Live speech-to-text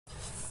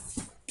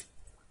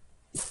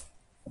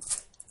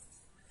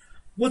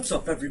What's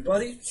up,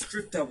 everybody?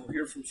 StrickDevil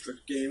here from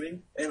StrickGaming,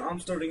 and I'm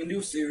starting a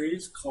new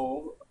series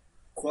called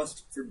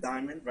Quest for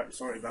Diamond. Right,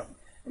 sorry about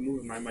I'm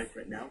moving my mic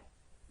right now,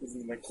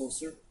 moving the mic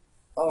closer.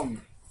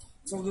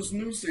 So this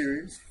new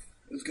series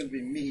is going to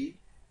be me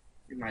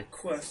in my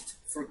quest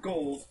for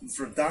gold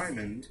for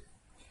diamond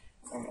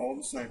on all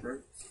the sniper.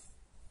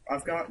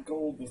 I've got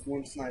gold with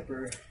one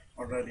sniper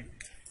already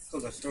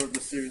because I started the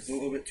series a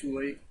little bit too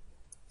late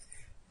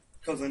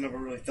because I never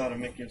really thought of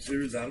making a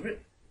series out of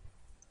it.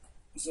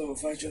 So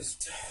if I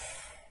just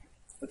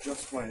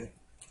adjust my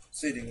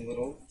seating a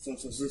little,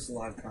 since this is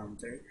live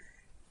commentary,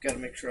 gotta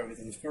make sure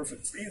everything's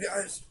perfect for you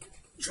guys.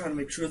 I'm trying to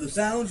make sure the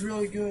sound's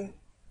really good.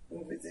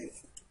 Everything.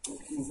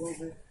 Move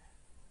over.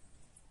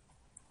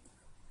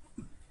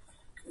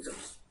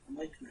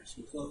 Mic nice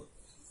and close.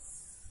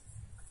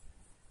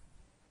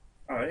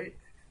 Alright,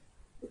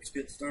 let's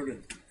get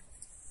started.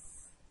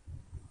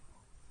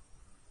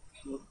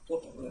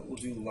 We'll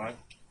do live.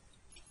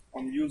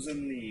 I'm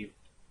using the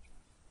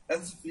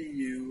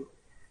SVU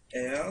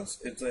AS.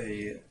 It's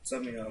a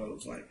semi-auto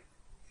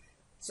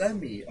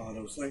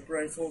sniper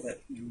rifle that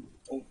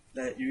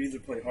you either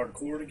play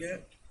hardcore to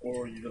get,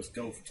 or you just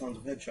go for tons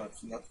of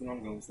headshots, and that's what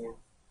I'm going for.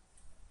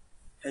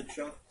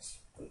 Headshots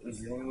is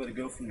the only way to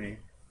go for me.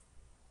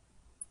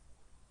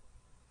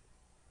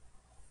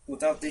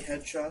 Without the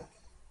headshot,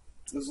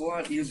 it's a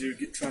lot easier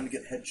trying to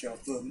get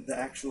headshots than to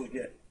actually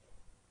get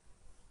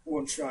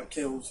one-shot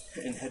kills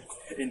in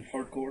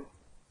hardcore.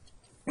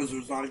 Because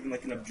there's not even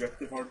like an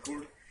objective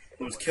hardcore.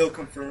 There's kill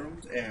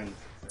confirmed and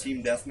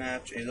team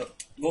deathmatch, and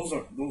those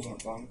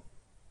aren't fun.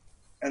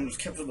 And there's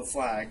capture the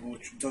flag,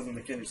 which doesn't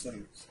make any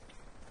sense.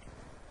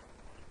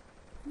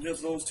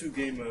 Just those two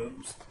game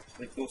modes,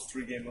 like those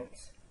three game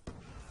modes,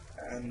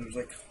 and there's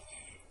like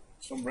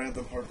some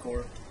random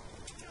hardcore.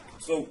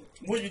 So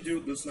what you do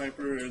with the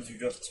sniper is you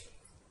just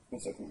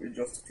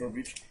adjust the curve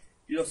reach.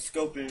 You just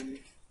scope in,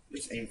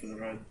 just aim for the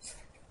reds.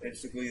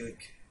 Basically,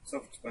 like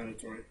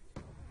self-explanatory.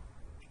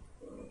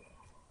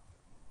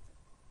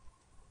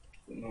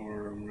 Don't know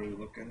where I'm really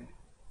looking.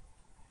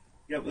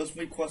 Yeah, but let's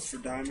make quest for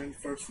diamond.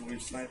 First we'll be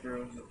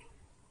snipers,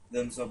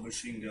 then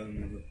submachine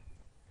gun,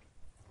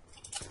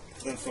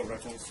 then assault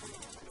rifles.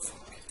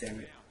 Fuck, damn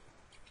it.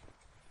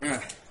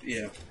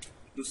 Yeah.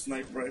 The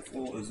sniper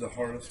rifle is the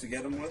hardest to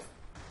get them with,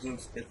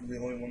 since it's the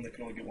only one that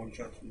can only get one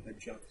shot from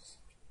headshots.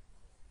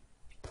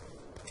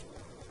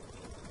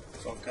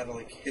 So I've gotta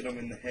like hit them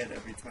in the head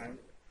every time.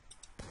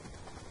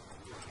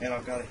 And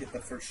I've gotta hit the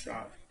first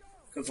shot.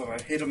 Because if I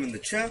hit them in the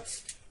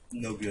chest,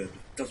 no good.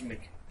 Doesn't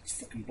make it's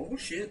fucking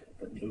bullshit,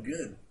 but no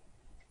good.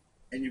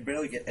 And you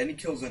barely get any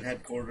kills in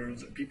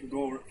headquarters.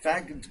 People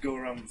faggots go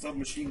around with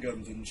submachine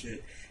guns and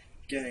shit,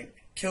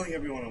 killing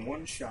everyone in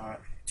one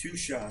shot, two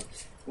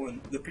shots.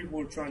 When the people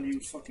who are trying to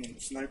use fucking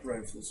sniper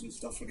rifles and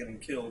stuff are getting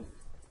killed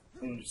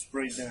and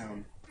sprayed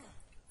down.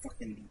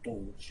 Fucking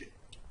bullshit.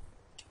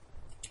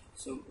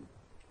 So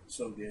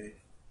gay.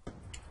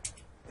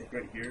 Like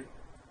right here.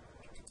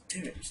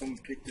 Damn it! Someone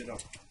picked it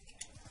up.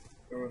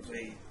 There was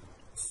a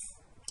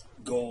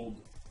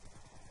gold,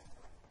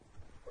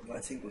 I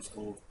think it was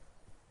gold,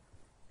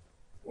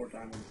 or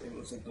diamond. It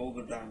was a gold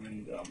or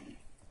diamond,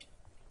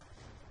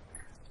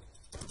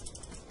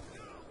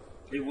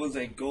 it was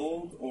a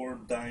gold or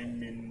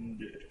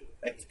diamond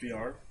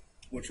XPR,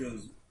 which you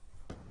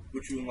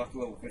unlock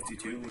level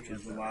 52, which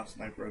is the last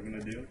sniper I'm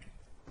gonna do,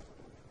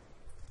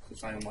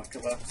 since I unlocked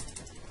it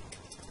last.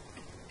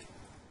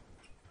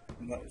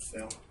 And that was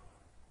fail.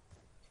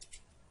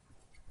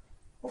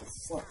 Oh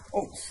fuck,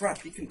 oh crap,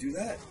 he can do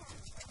that?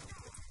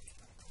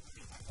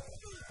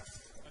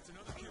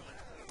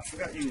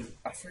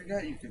 I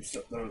forgot you can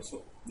set those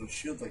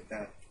shields like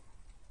that.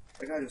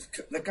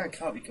 That guy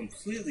caught me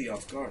completely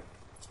off guard.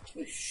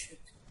 Holy shit.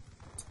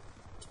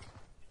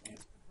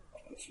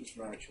 Let's just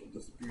ride shield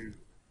disappeared.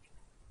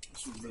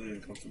 This is really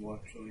uncomfortable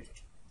actually,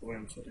 the way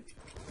I'm sitting.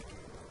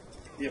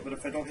 Yeah, but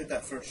if I don't hit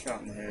that first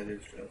shot in the head,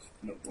 it's just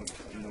no point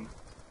killing them.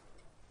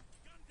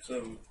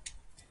 So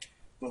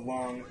the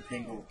long,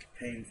 painful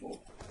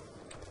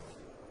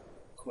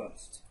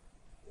quest.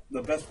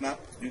 The best map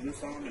to do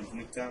this on is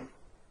Nuketown.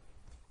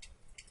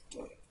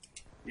 But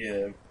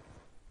yeah,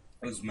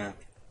 this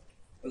map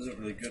isn't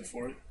really good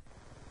for it.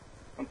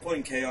 I'm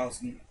playing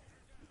Chaos and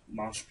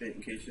Mosh Pit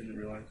in case you didn't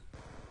realize.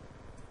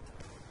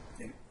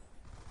 Damn it.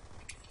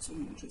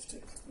 Someone just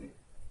texted me.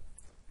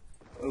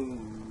 Oh,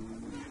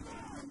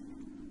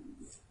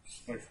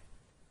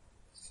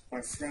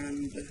 my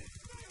friend.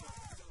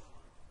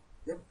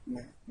 Yep,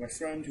 my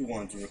friend who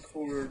wanted to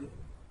record.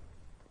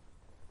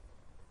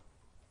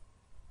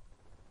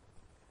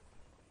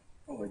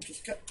 Oh, I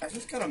just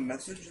got a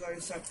message that I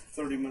sent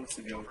 30 minutes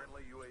ago.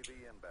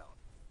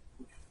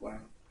 Wow.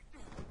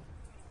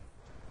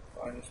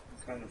 I just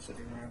been kind of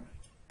sitting around.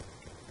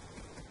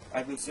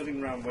 I've been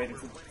sitting around waiting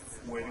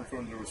for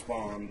him to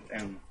respond,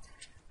 and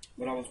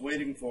what I was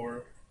waiting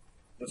for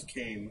just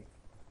came.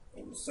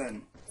 It was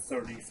sent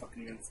 30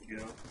 fucking minutes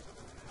ago.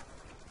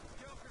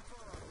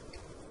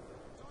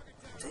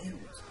 Damn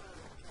it.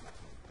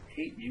 I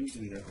hate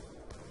using that.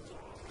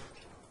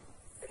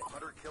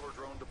 killer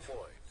drone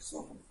deployed.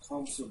 So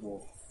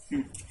comfortable.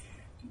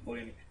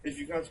 Complaining. If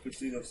you guys could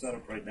see the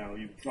setup right now,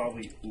 you'd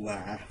probably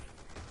laugh.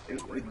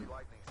 It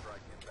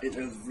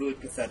is really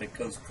pathetic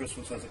because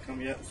Christmas hasn't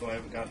come yet, so I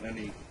haven't gotten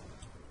any.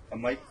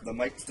 The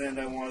mic stand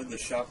I wanted, the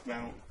shock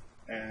mount,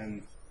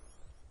 and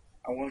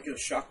I want to get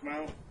a shock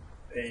mount,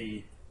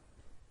 a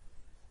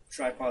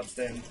tripod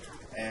stand,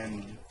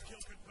 and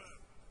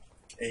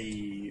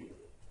a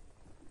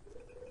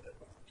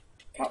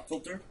pop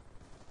filter.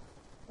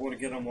 I want to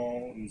get them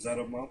all and set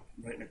them up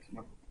right next to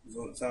my.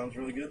 So it sounds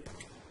really good.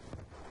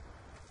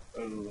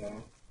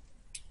 Oh,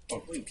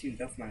 playing Team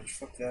Deathmatch.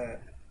 Fuck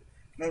that.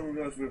 Never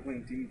realized we were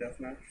playing Team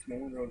Deathmatch. No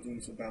wonder I was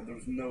doing so bad. There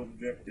was no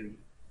objective.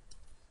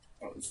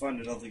 Let's find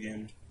another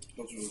game.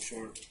 Those are really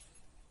short.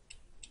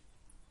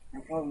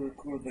 I'll probably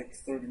record like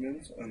 30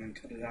 minutes and then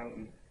cut it out.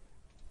 And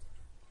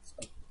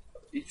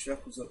each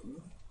episode.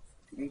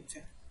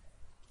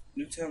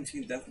 Newtown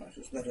Team Deathmatch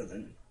is better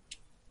than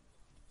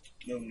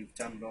no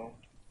Newtown at all.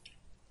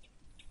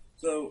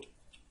 So,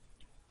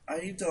 I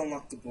need to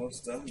unlock the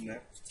ballista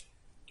next.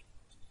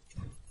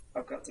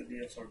 I've got the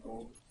DSR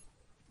gold.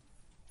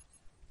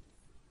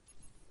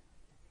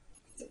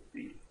 The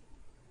beat.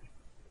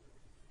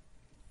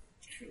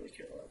 Really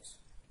care less.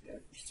 Yeah,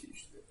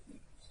 prestige.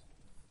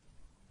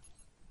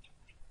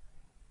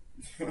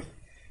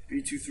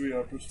 B23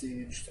 are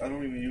prestige. I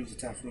don't even use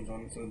attachments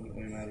on it, so it doesn't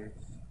really matter.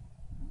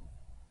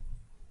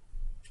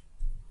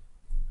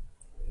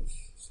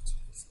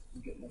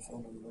 I'm getting my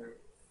phone over there.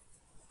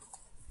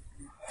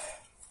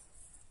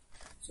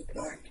 Sit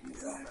back,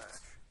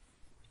 relax.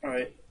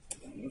 Alright,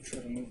 I'm gonna try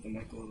to move the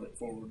mic a little bit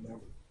forward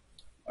now.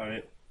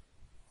 Alright.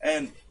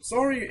 And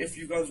sorry if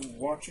you guys were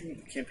watching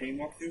the campaign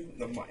walkthrough,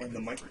 and the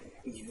mic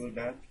is really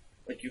bad.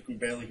 Like you can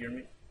barely hear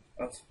me.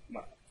 That's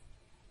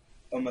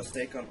a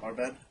mistake on our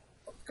bed.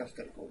 Oh, guys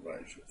gotta go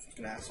right, you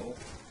fucking asshole.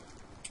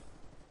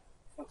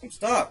 Fucking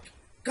stop!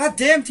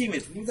 Goddamn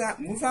teammates, move out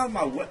of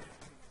my way.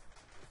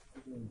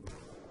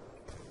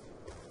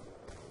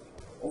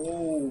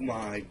 Oh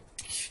my,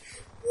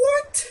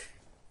 what?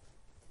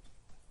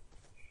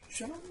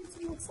 Shut up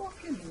into the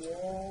fucking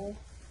wall.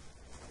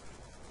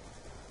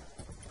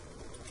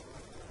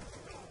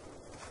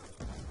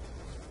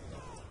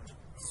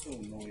 So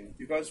annoying.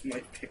 You guys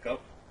might pick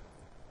up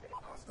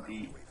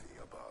the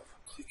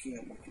clicking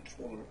at my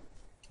controller.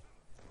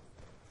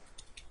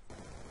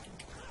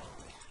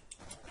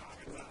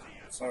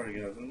 Sorry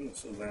guys, I'm doing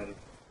so bad.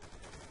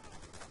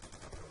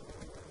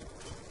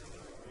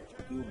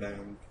 Blue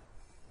band.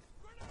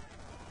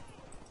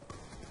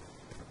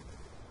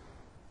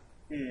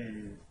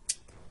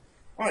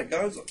 Alright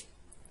guys,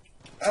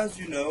 as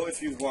you know,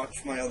 if you've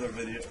watched my other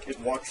video,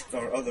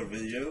 our other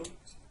videos,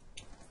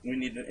 we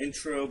need an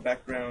intro,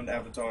 background,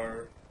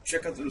 avatar.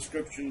 Check out the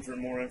description for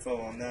more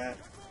info on that.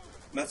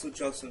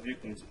 Message us if you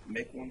can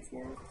make one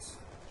for us.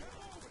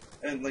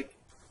 And like,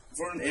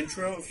 for an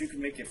intro, if you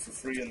can make it for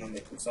free and then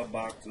make the sub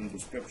box and the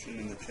description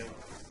in the chat.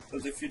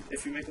 Because if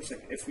you make us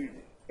like, if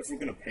we're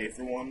gonna pay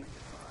for one,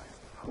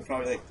 we'll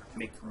probably like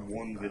make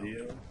one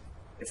video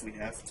if we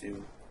have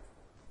to.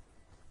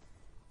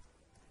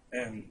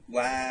 And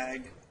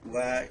lag.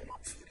 Oh,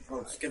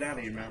 let's get out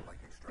of here, man.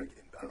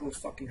 Get those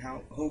fucking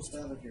host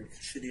out of here,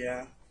 shitty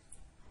ass.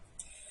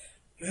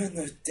 Man,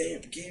 the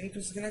damn game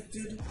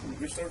disconnected.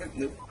 Restart it.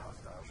 Nope.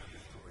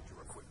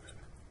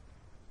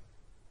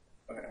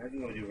 Okay, I have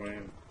no idea where I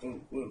am.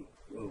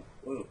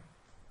 Whoa.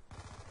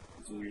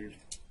 It's weird.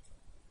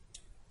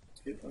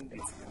 Hit on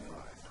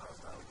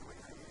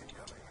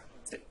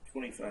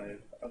 25.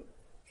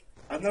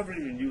 I've never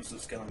even used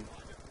this gun.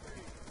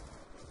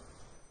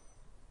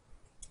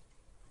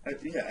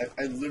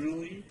 I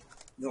literally,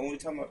 the only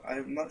time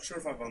I'm not sure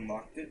if I've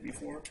unlocked it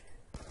before.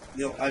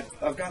 You know,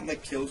 I've gotten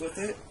like kills with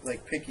it,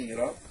 like picking it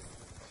up,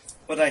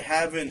 but I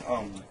haven't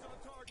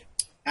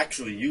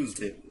actually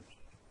used it.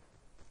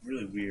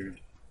 Really weird.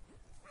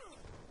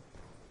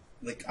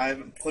 Like I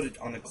haven't put it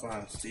on a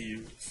class to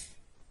use.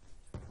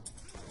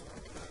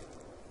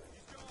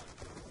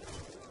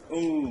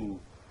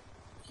 Ooh,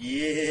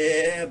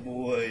 yeah,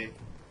 boy.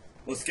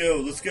 Let's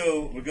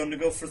go. We're gonna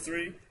go for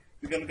 3.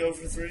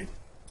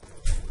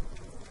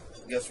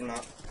 Guess we're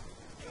not.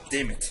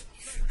 Damn it.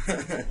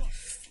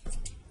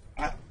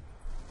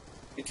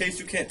 In case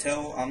you can't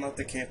tell, I'm not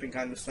the camping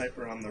kind of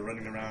sniper. I'm the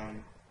running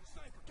around,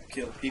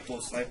 kill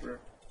people sniper.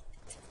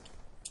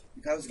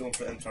 You guys are going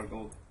for MSR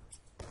gold.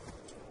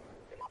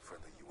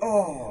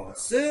 Oh,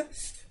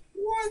 sis?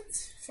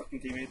 What?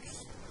 Fucking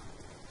teammates.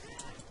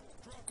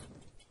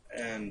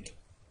 And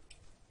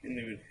didn't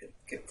even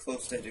get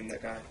close to hitting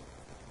that guy.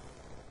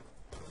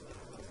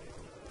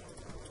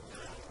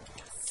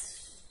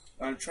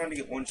 I'm trying to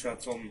get one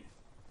shot so I'm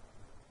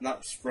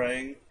not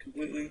spraying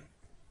completely.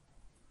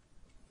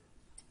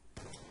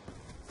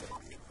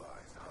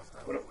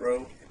 What up,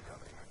 bro?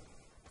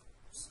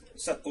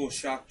 Set those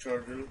shock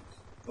chargers.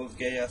 Those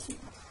gay ass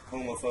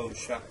homophobe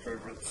shock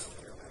chargers.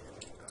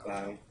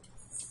 Wow.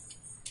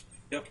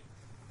 Yep.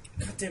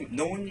 God damn it,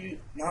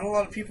 not a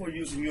lot of people are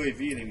using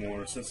UAV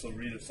anymore since the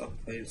latest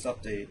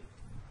update.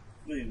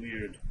 Really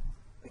weird.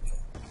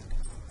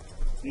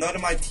 None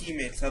of my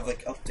teammates have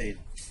like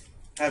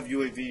have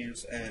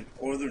UAVs,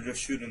 or they're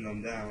just shooting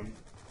them down.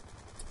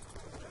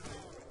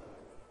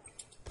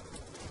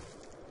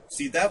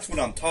 See, that's what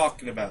I'm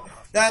talking about.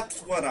 That's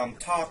what I'm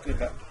talking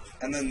about.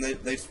 And then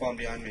they spawn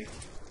behind me.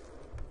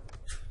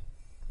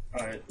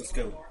 Alright, let's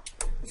go.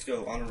 Let's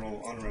go, on a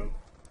roll, on a roll.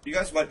 You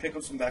guys might pick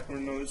up some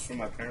background noise from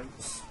my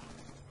parents.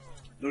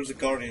 There's a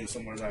guardian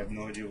somewhere that I have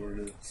no idea where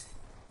it is.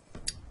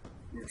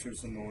 Which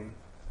is annoying.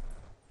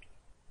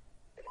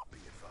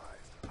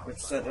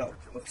 Let's set up.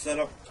 Let's set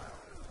up.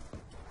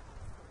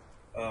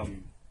 Alright,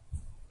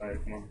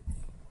 come on.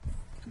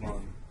 Come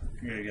on.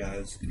 Come here,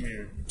 guys. Come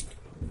here.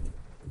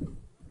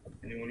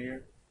 Anyone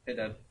here? Hey,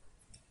 Dad.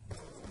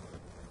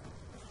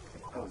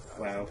 Oh,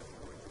 wow.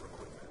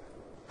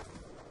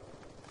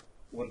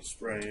 One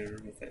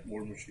sprayer with that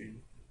war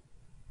machine.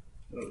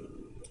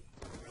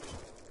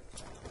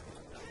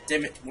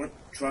 Damn it, what?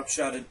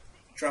 Drop-shotting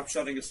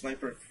a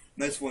sniper.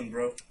 Nice one,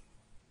 bro.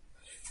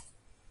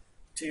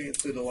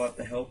 Teammates did a lot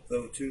to help,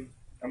 though, too.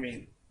 I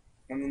mean,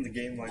 I'm in the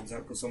game lags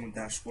out because someone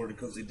dashboarded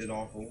because they did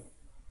awful.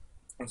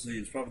 Honestly,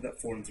 it's probably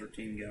that 4 and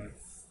 13 guy.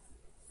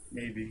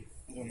 Maybe.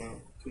 I don't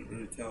know. Couldn't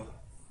really tell.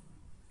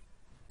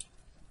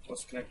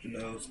 Let's connect to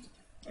the host.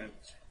 Right.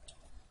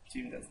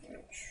 Team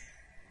deathmatch.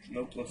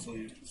 Nope, let's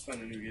leave. Let's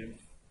find a new game.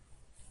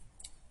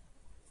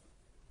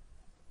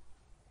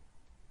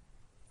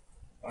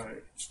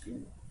 Alright, let's go.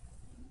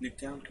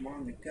 Nuketown, come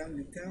on, Nuketown,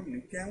 Nuketown,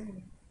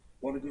 Nuketown.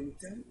 Wanna go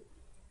Nuketown?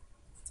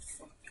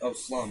 Fuck. Oh,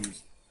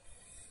 slums.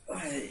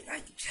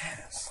 I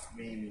guess. I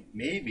mean,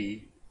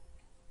 maybe.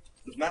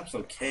 This map's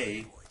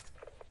okay. I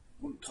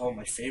wouldn't call it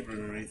my favorite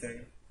or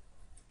anything.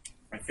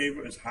 My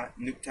favorite is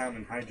Nuketown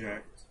and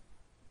Hijacked.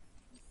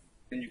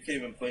 And you can't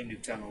even play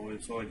Nuketown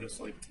always, so I just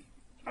like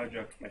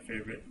Hijacked my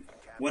favorite.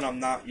 When I'm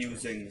not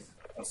using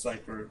a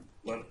sniper,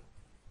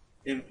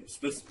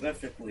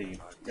 specifically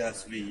the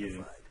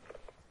SVU.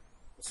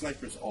 The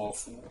sniper's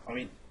awful. I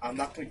mean, I'm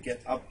not gonna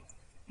get up.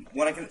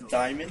 When I get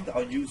diamond,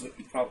 I'll use it.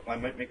 I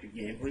might make a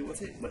gameplay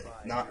with it, but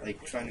not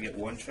like trying to get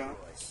one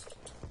shots.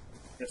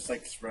 Just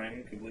like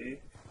spraying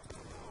completely.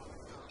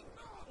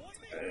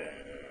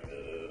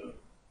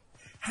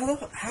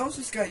 How's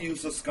this guy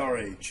use the Scar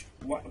Age?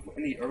 What?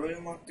 And he early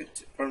unlocked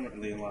it,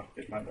 permanently unlocked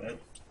it. My bad.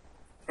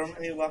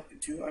 Permanently unlocked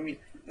it too. I mean,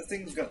 the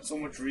thing's got so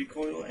much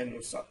recoil, and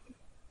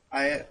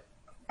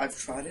I've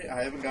tried it.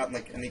 I haven't gotten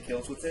like any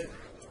kills with it.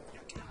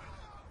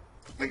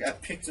 Like I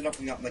picked it up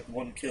and got like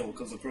 1 kill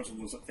because the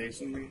person wasn't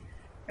facing me,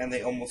 and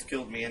they almost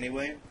killed me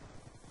anyway.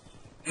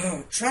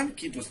 Trying to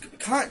keep this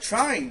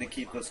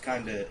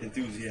kind of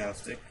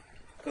enthusiastic,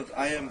 because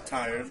I am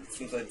tired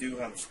since I do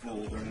have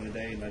school during the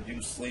day and I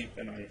do sleep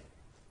and I.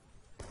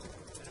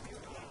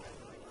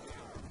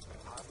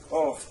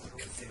 Oh,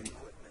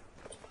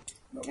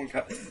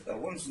 that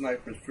one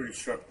sniper is pretty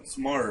sharp,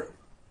 smart.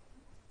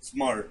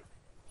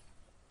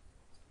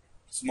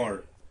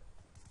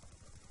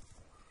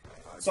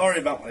 Sorry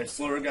about my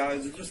slur,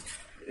 guys. It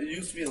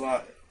used to be a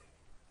lot.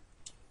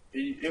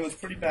 It was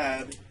pretty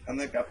bad, and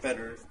then it got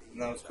better, and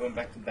now it's going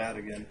back to bad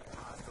again.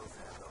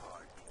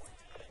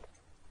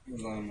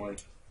 Because I'm like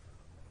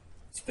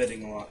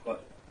spitting a lot,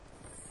 but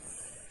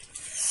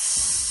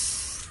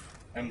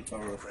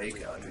MTAR with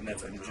ACOG and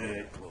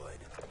FMJ.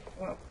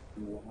 Oh,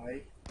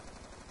 why?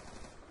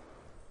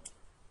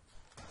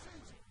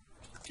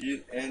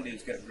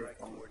 Andy's got grip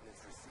on.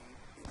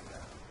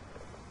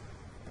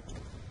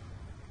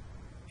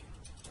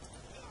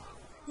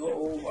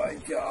 Oh my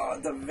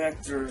god, the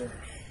vector.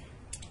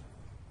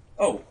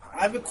 Oh,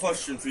 I have a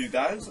question for you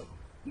guys.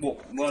 Well,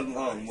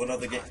 what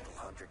other game?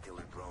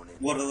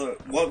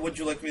 What would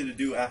you like me to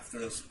do after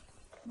this?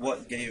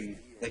 What game?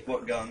 Like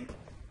what gun?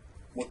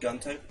 What gun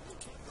type?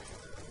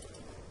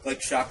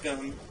 Like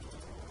shotgun?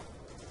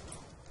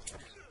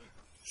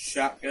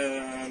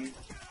 Shotgun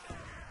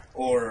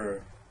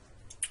or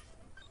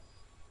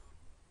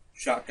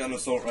shotgun,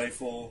 assault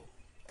rifle,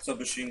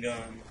 submachine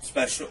gun,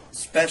 special,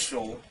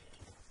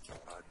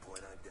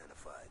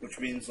 which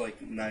means like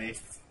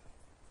knife,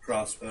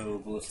 crossbow,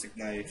 ballistic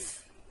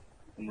knife,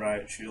 and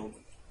riot shield.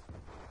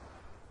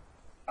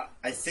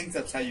 I think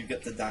that's how you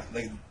get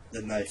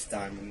the nice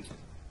diamond.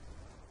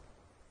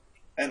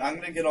 And I'm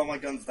gonna get all my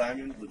guns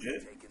diamond,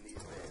 legit.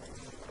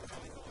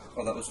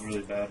 Oh, that was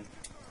really bad.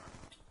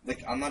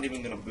 Like, I'm not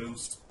even gonna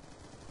boost.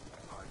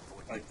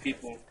 Like,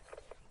 people,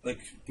 like,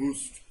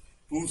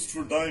 boost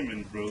for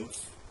diamond,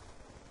 bros.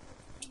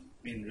 I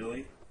mean,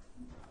 really?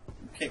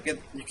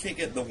 You can't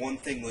get the one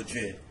thing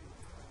legit.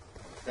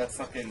 That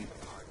fucking,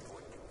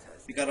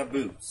 you gotta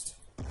boost.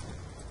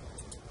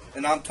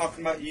 And I'm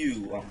talking about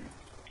you, I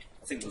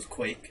think it was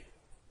Quake,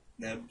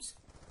 Nebs,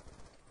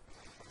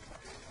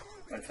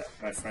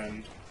 my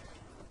friend.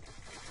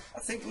 I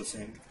think it was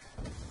him.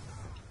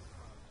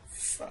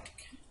 Fuck.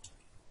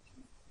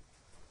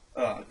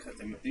 Oh, God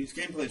damn it. These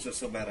gameplays are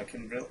so bad I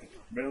can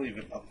barely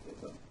even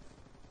upload them.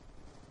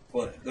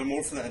 But they're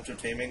more for the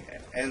entertainment,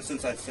 and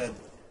since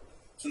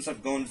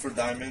I'm going for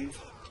diamond,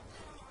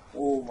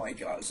 oh my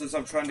god, since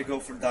I'm trying to go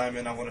for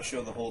diamond, I want to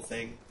show the whole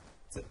thing,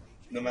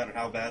 no matter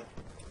how bad.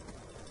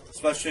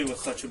 especially with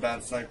such a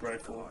bad sniper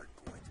rifle.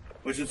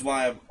 Which is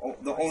why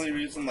the only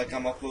reason like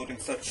I'm uploading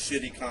such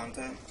shitty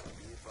content,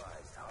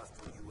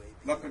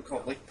 I'm not gonna call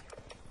it like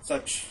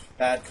such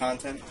bad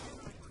content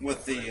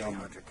with the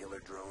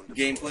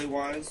gameplay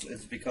wise,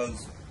 is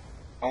because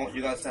I want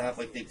you guys to have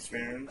like the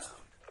experience.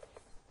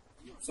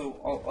 So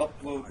I'll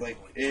upload like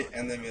it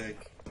and then be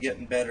like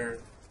getting better,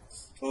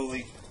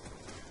 slowly,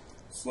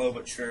 slow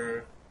but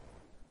sure.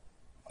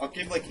 I'll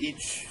give like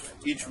each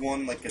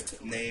one like a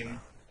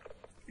name,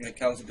 and like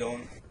how's it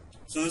going.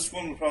 So this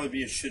one will probably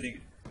be a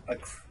shitty,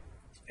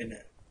 in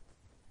it.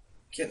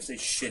 Can't say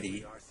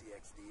shitty,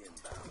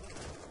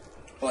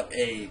 but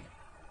a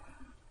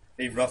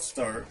rough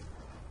start,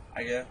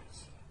 I guess.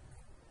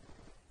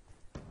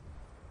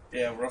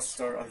 Yeah, rough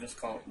start.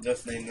 I'll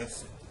just name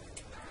this.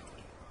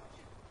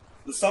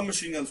 The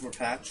submachine guns were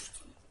patched,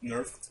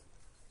 nerfed,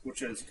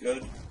 which is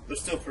good. They're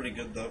still pretty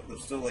good though. They're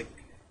still like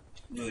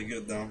really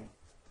good though.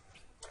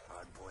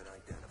 Hardpoint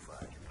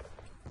identified.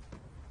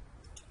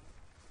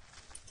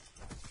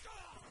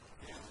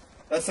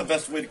 That's the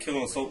best way to kill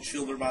an assault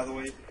shielder, by the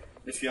way.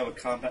 If you have a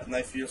combat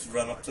knife, you just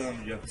run up to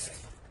them, you just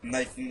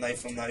knife them.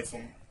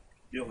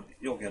 You'll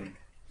get them.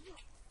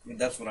 I mean,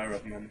 that's what I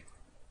recommend,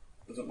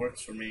 because it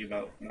works for me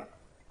about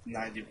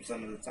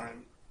 90% of the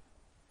time.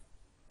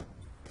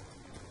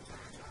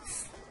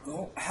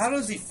 Well, how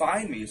does he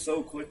find me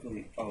so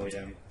quickly? Oh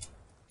yeah.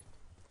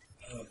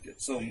 I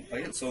get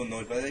so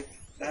annoyed by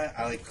that.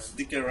 I like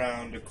sneak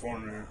around the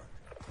corner,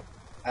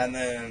 and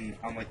then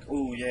I'm like,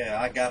 oh yeah,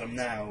 I got him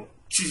now.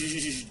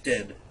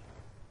 Dead.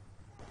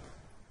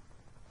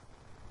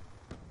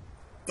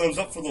 Thumbs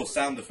up for those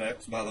sound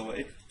effects, by the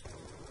way.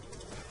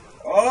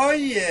 Oh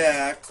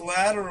yeah,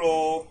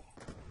 collateral.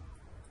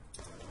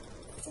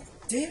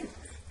 Damn!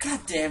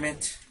 God damn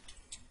it!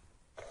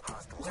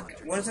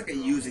 What is that guy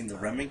using? The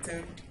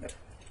Remington?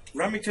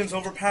 Remington's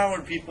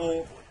overpowered,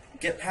 people.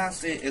 Get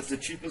past it. It's the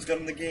cheapest gun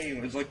in the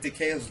game. It's like the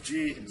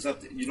KSG,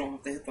 except you don't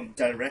have to hit them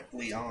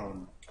directly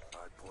on.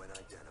 Hardpoint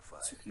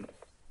identified.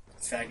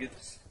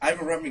 Faggots. I have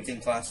a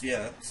Remington class,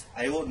 yeah.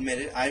 I will admit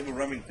it. I have a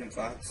Remington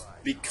class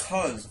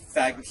because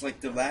faggots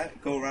like to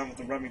go around with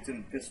the Remington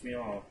and piss me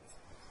off.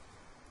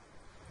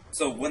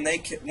 So when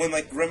like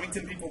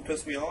Remington people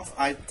piss me off,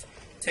 I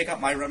take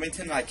out my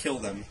Remington and I kill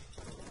them.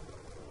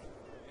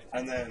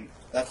 And then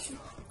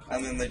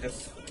they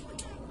just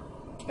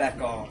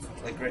back off.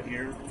 Like right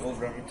here, gold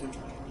Remington.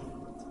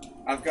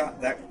 I've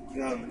got that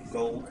gun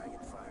gold.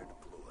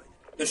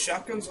 The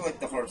shotguns are like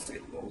the hardest to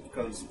get gold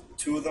because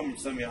 2 of them are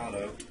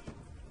semi-auto.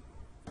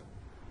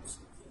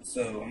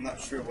 So I'm not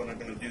sure what I'm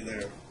gonna do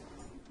there.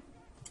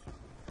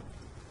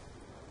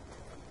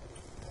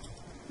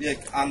 Yeah,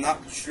 I'm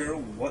not sure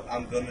what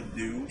I'm gonna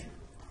do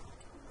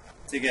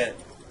to get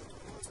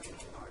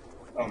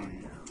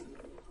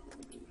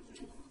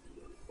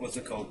what's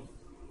it called?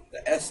 The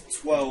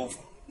S12.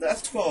 The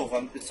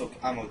S12.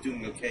 I'm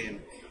doing okay,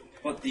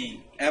 but the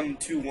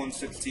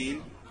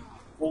M2116.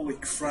 Holy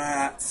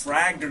crap!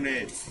 Frag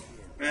grenades,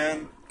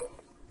 man.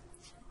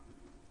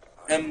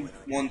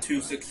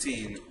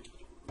 M1216.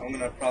 I'm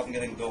gonna have a problem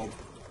getting gold.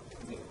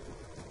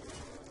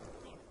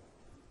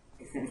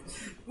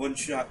 One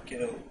shot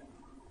kill.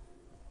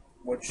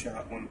 One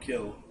shot, one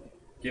kill.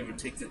 Give or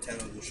take the 10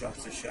 of the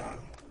shots a shot.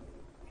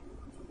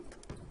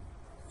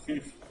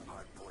 I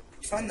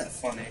find that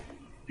funny.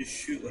 You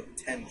shoot like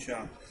 10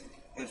 shots.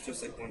 And it's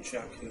just like one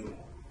shot kill.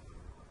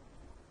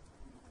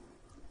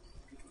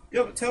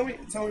 Yo, but tell me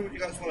what you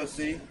guys want to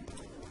see.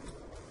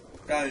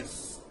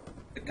 Guys,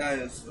 the guy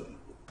is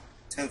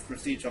 10th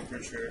prestige, I'm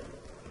pretty sure.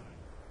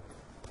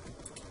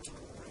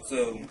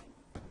 So,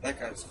 that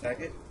guy's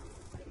faggot.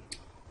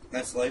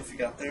 Nice life you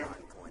got there.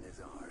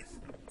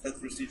 10th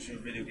prestige in a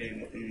video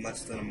game in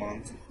less than a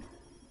month.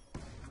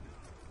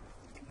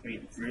 I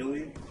mean,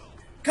 really?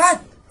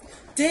 God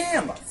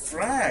damn!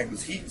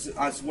 Frags!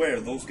 I swear,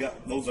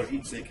 those are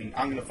heat seeking.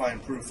 I'm gonna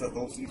find proof that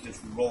those things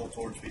just roll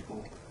towards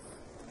people.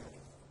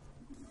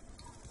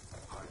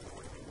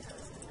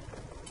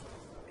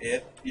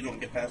 Yep, you don't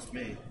get past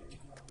me.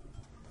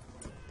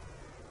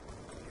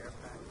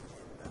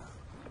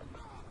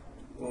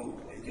 Oh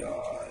my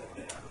god.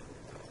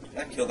 Did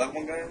I kill that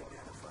one guy?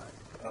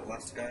 That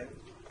last guy?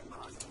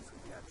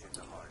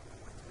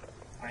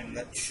 I'm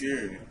not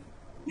sure.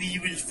 We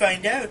will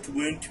find out,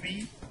 won't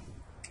we?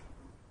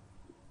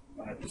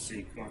 I have to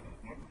see. Come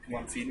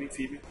on, feed me.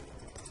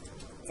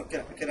 Fuck,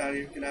 get out of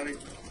here,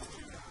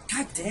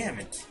 God damn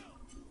it!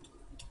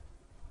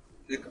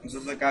 This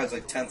guy's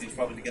like 10th. He's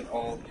probably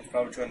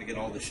trying to get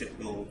all the shit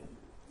gold.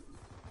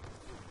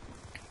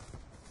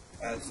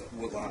 As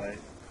will I.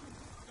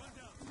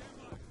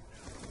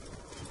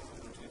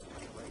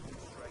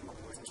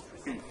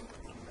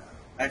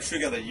 I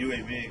actually got a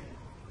UAV.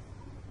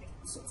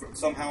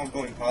 Somehow I'm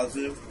going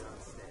positive.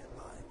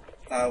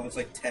 It was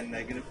like 10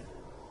 negative.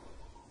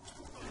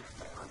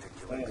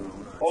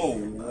 Oh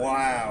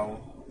wow.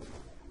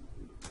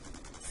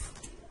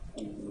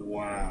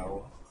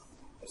 Wow.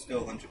 Let's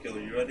go, Hunter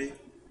Killer. You ready?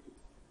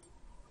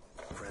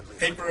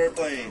 Paper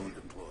airplane.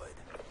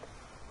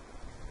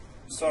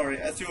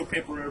 Sorry, I threw a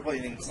paper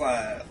airplane in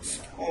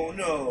class. Oh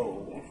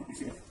no.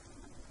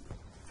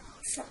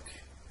 Fuck.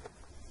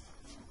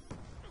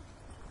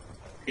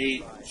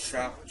 8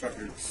 shock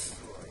chargers.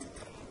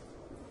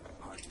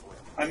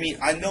 I mean,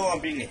 I know I'm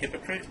being a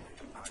hypocrite.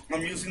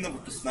 I'm using them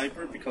with the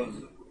sniper because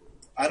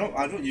I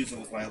don't use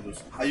them with my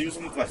others. I use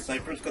them with my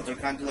snipers because they're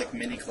kind of like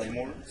mini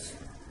claymores.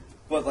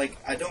 But like,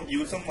 I don't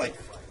use them like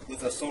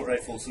with assault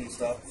rifles and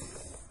stuff.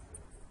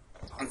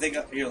 I think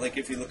here, like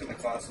if you look at the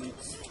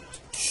classes,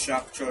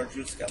 shock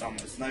charges got on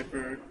my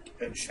sniper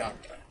and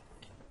shotgun.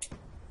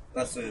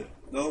 That's it.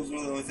 Those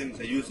are the only things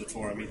I use it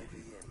for. I mean,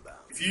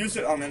 if you use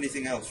it on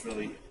anything else,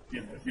 really,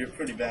 you're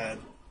pretty bad.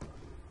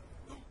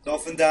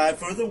 Dolphin dive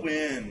for the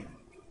win.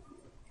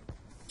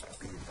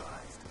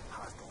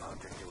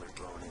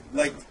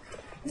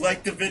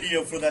 Like the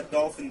video for that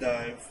dolphin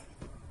dive.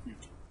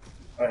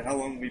 Alright, how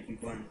long have we been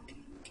playing?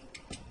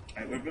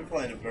 Alright, we've been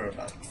playing it for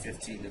about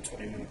 15 to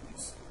 20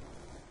 minutes.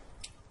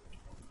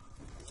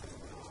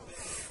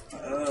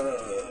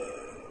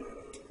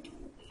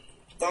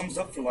 Thumbs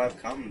up for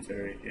live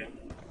commentary, yeah.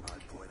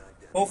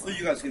 Hopefully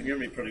you guys can hear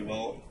me pretty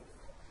well.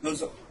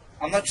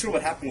 I'm not sure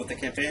what happened with the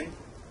campaign,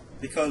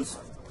 because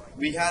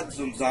we had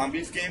some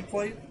zombies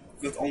gameplay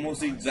with almost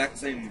the exact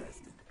same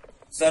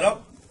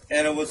setup,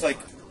 and it was like,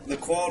 the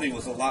quality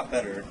was a lot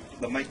better.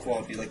 The mic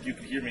quality, like you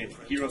could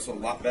hear us a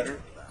lot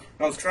better.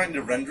 And I was trying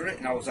to render it,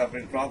 and I was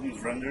having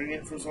problems rendering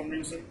it for some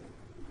reason,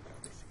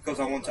 because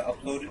I want to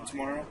upload it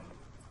tomorrow,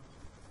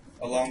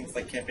 along with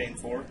like campaign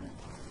 4.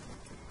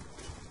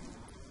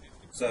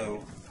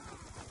 So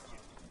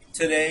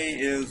today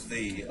is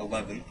the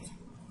 11th,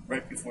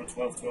 right before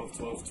 12.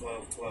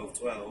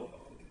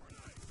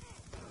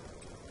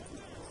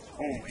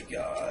 Oh my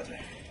god,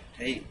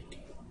 hate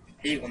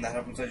when that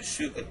happens. I just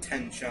shoot like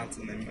 10 shots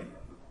and then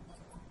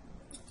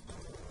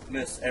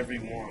miss every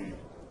one.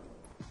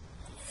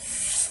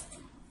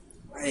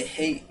 I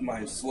hate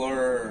my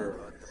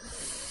slur.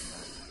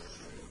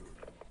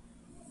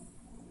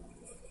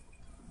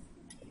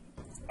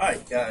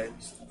 Alright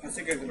guys, I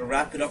think I'm gonna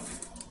wrap it up.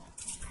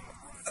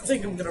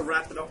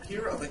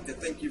 Here. I'd like to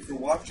thank you for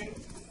watching.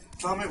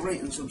 Comment, rate,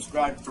 and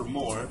subscribe for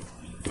more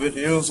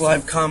videos,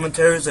 live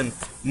commentaries, and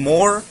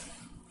more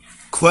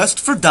Quest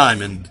for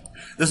Diamond.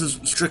 This is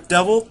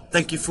StrickDevil.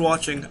 Thank you for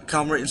watching.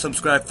 Comment, rate, and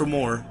subscribe for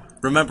more.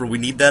 Remember, we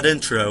need that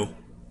intro.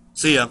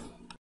 See ya.